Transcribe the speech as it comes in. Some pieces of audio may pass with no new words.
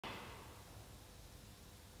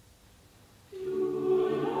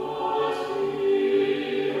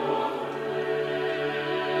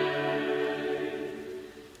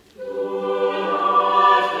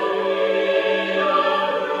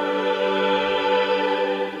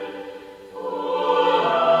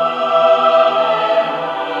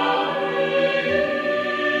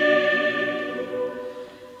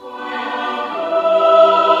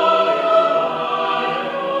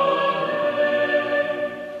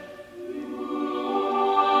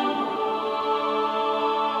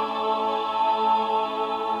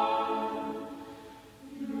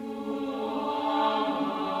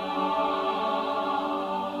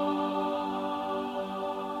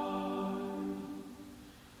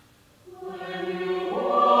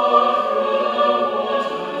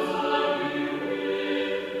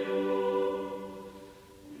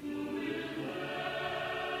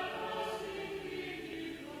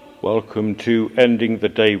welcome to Ending the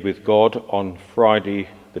Day with God on Friday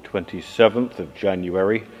the 27th of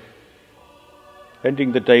January,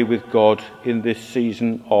 ending the day with God in this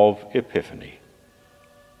season of Epiphany.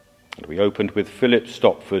 And we opened with Philip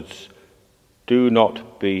Stopford's "Do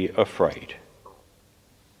Not Be Afraid."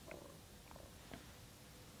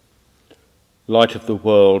 Light of the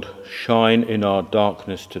world, shine in our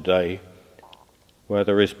darkness today. Where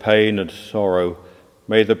there is pain and sorrow,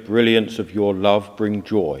 may the brilliance of your love bring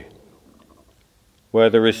joy. Where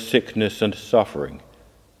there is sickness and suffering,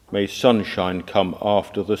 may sunshine come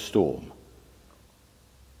after the storm.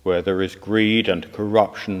 Where there is greed and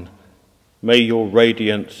corruption, may your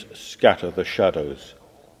radiance scatter the shadows.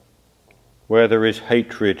 Where there is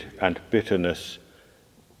hatred and bitterness,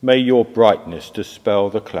 may your brightness dispel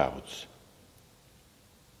the clouds.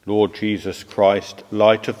 Lord Jesus Christ,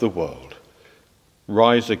 light of the world,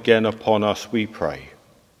 rise again upon us, we pray,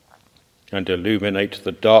 and illuminate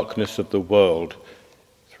the darkness of the world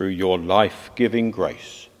through your life-giving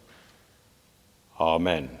grace.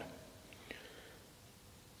 Amen.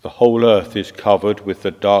 The whole earth is covered with the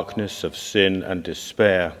darkness of sin and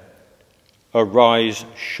despair. Arise,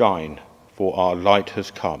 shine, for our light has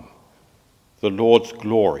come. The Lord's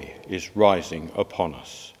glory is rising upon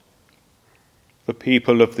us. The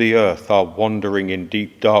people of the earth are wandering in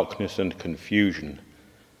deep darkness and confusion.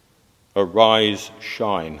 Arise,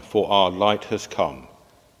 shine, for our light has come.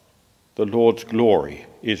 The Lord's glory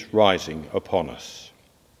is rising upon us.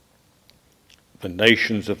 The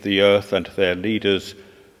nations of the earth and their leaders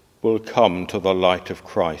will come to the light of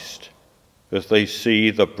Christ as they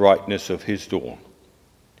see the brightness of his dawn.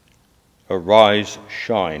 Arise,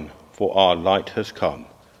 shine, for our light has come.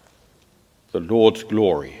 The Lord's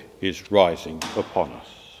glory is rising upon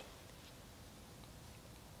us.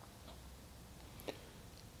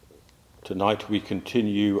 Tonight we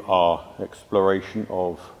continue our exploration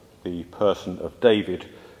of the person of David,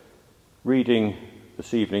 reading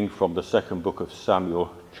this evening from the second book of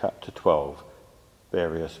Samuel, chapter 12,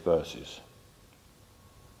 various verses.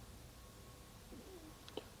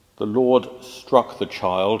 The Lord struck the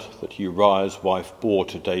child that Uriah's wife bore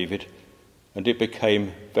to David, and it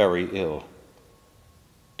became very ill.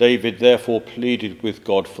 David therefore pleaded with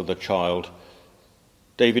God for the child.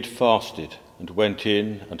 David fasted and went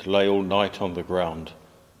in and lay all night on the ground.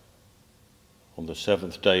 On the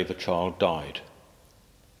seventh day the child died.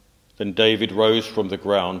 Then David rose from the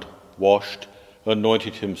ground, washed,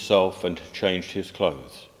 anointed himself, and changed his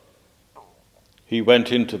clothes. He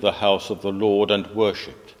went into the house of the Lord and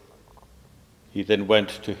worshipped. He then went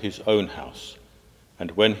to his own house,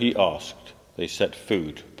 and when he asked, they set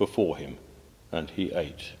food before him, and he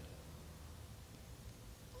ate.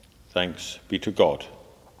 Thanks be to God.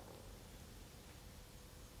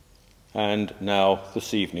 And now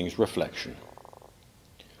this evening's reflection.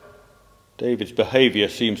 David's behaviour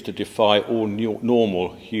seems to defy all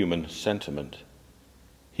normal human sentiment.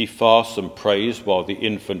 He fasts and prays while the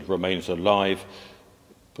infant remains alive,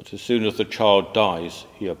 but as soon as the child dies,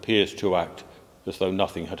 he appears to act as though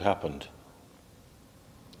nothing had happened.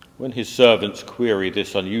 When his servants query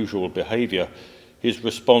this unusual behaviour, his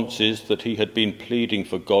response is that he had been pleading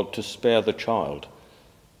for God to spare the child.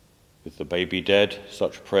 With the baby dead,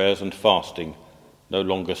 such prayers and fasting no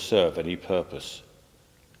longer serve any purpose.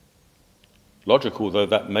 Logical though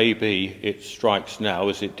that may be, it strikes now,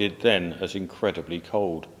 as it did then, as incredibly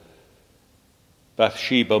cold.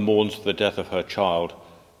 Bathsheba mourns the death of her child,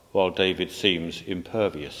 while David seems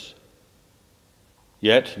impervious.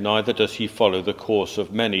 Yet neither does he follow the course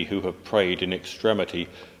of many who have prayed in extremity,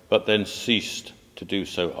 but then ceased to do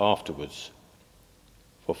so afterwards.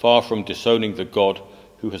 For far from disowning the God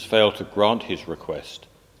who has failed to grant his request,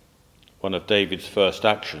 one of David's first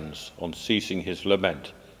actions on ceasing his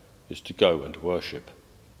lament is to go and worship.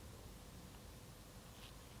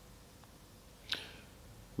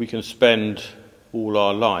 We can spend all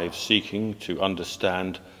our lives seeking to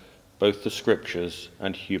understand both the scriptures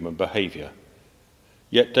and human behaviour,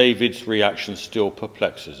 yet David's reaction still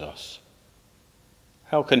perplexes us.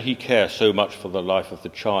 How can he care so much for the life of the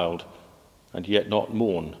child and yet not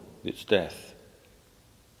mourn its death?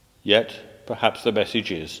 Yet perhaps the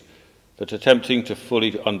message is that attempting to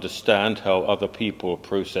fully understand how other people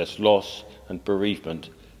process loss and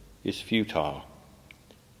bereavement is futile.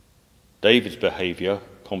 David's behaviour,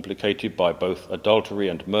 complicated by both adultery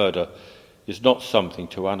and murder, is not something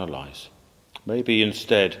to analyse. Maybe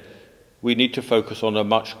instead we need to focus on a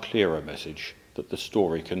much clearer message that the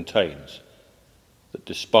story contains, that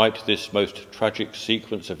despite this most tragic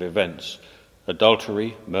sequence of events,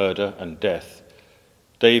 adultery, murder and death,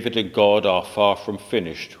 David and God are far from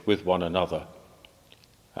finished with one another.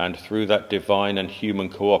 and through that divine and human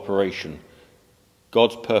cooperation,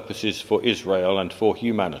 God's purposes for Israel and for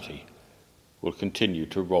humanity will continue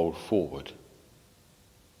to roll forward.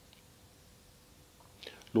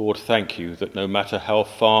 Lord, thank you that no matter how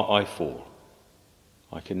far I fall,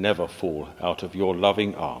 I can never fall out of your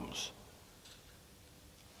loving arms.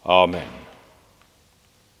 Amen.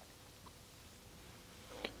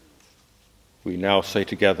 We now say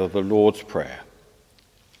together the Lord's Prayer.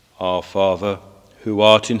 Our Father, who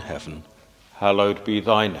art in heaven, hallowed be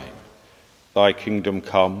thy name. Thy kingdom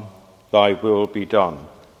come, thy will be done,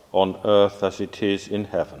 on earth as it is in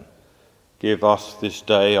heaven. Give us this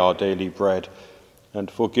day our daily bread,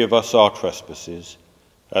 and forgive us our trespasses,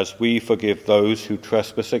 as we forgive those who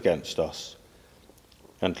trespass against us.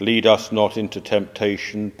 And lead us not into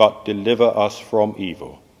temptation, but deliver us from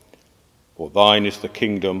evil. For thine is the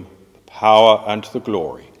kingdom, the power, and the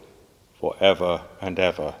glory, for ever and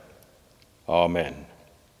ever. Amen.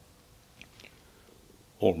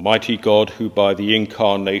 Almighty God, who by the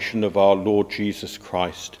incarnation of our Lord Jesus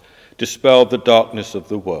Christ dispelled the darkness of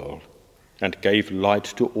the world and gave light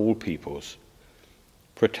to all peoples,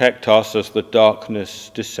 protect us as the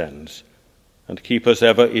darkness descends, and keep us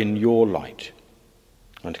ever in your light,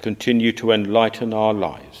 and continue to enlighten our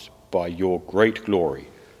lives by your great glory,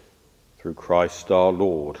 through Christ our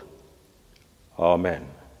Lord. Amen.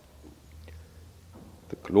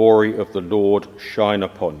 The glory of the Lord shine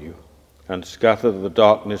upon you, and scatter the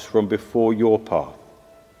darkness from before your path,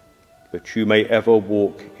 that you may ever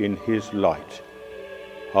walk in his light.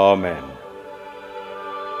 Amen.